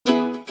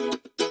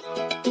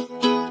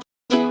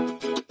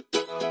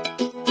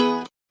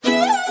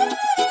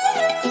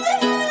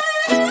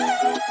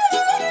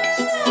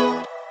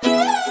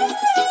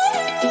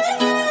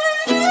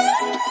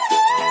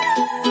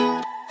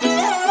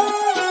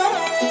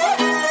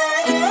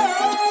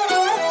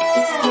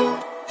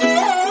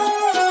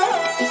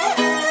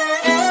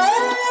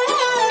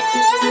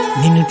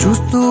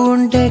చూస్తూ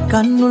ఉంటే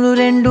కన్నులు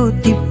రెండు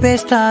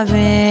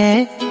తిప్పేస్తావే,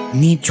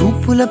 నీ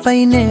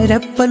చూపులపైనే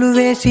రెప్పలు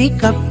వేసి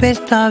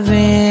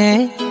కప్పేస్తావే.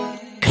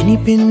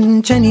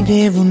 కనిపించని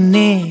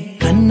దేవుణ్ణే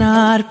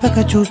కన్నార్పక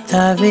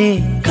చూస్తావే,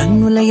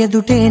 కన్నుల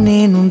ఎదుటే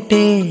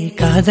నేనుంటే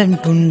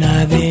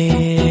కాదంటున్నావే.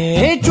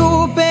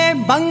 చూపే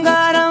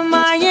బంగారం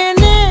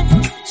ఆయనే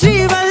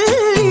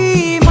శ్రీవల్లి,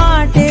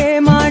 మాటే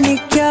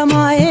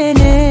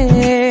మాణిక్యమాయనే.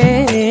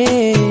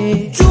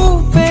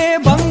 చూపే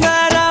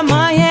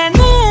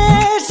బంగారమాయనే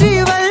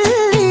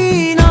శ్రీవల్లి,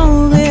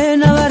 నవ్వే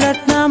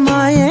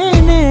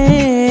నవరత్నమాయనే.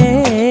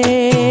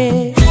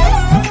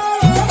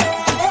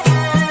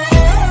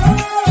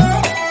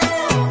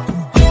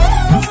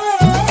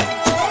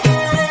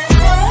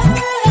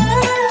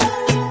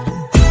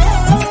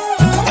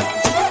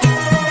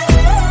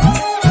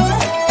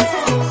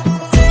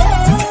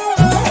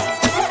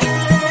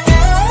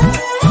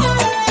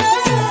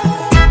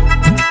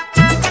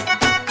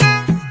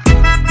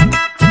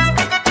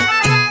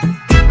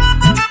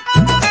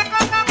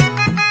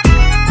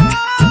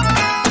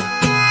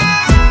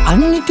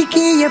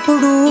 అన్నిటికీ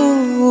ఎప్పుడు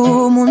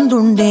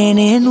ముందుండే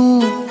నేను,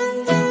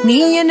 నీ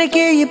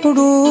వెనకే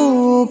ఎప్పుడు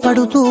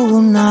పడుతూ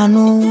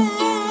ఉన్నాను.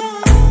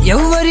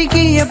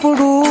 ఎవ్వరికి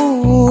ఎప్పుడు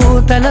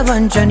తల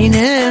వంచని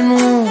నేను,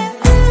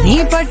 నీ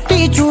పట్టి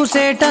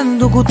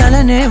చూసేటందుకు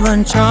తలనే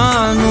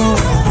వంచాను.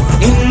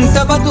 ఇంత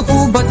బతుకు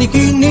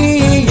బతికి నీ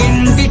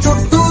ఇంటి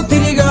చుట్టూ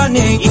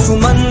తిరిగానే,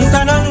 ఇసుమంత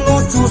నన్ను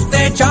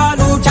చూస్తే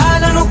చాలు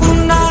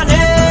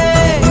చాలనుకున్నానే.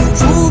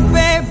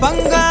 చూపే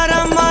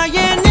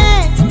బంగారమాయనే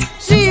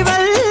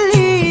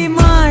శ్రీవల్లి,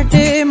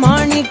 మాటే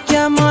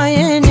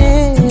మాణిక్యమాయనే.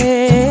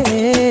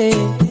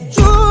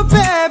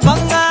 చూపే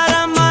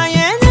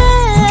బంగారమాయనే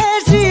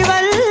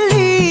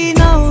శ్రీవల్లి,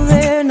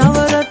 నవ్వే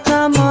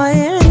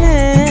నవరత్నమాయనే.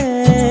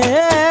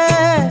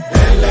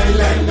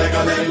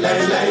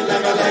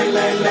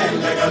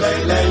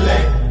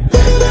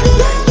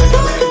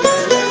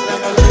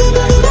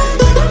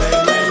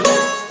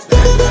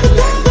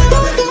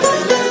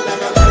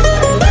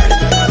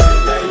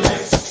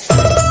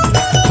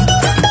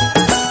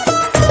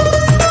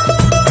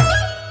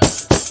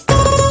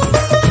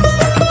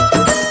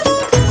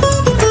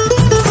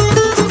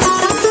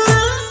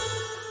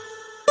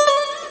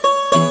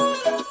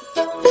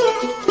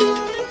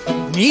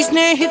 నీ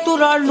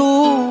స్నేహితురాళ్ళు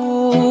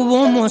ఓ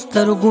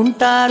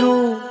మోస్తరుగుంటారు,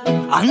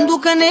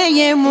 అందుకనే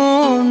ఏమో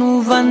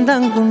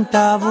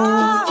నువ్వందంగుంటావు.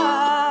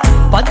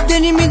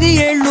 18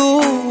 ఏళ్ళు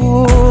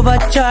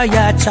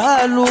వచ్చాయా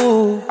చాలు,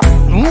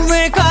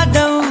 నువ్వే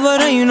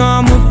కాదెవ్వరైనా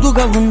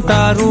ముద్దుగా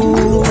ఉంటారు.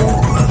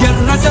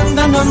 ఎర్ర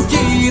చందనం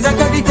చీర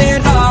కడితే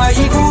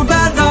రాయి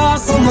కూడా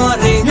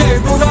రాకుమారే,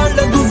 ఏడురా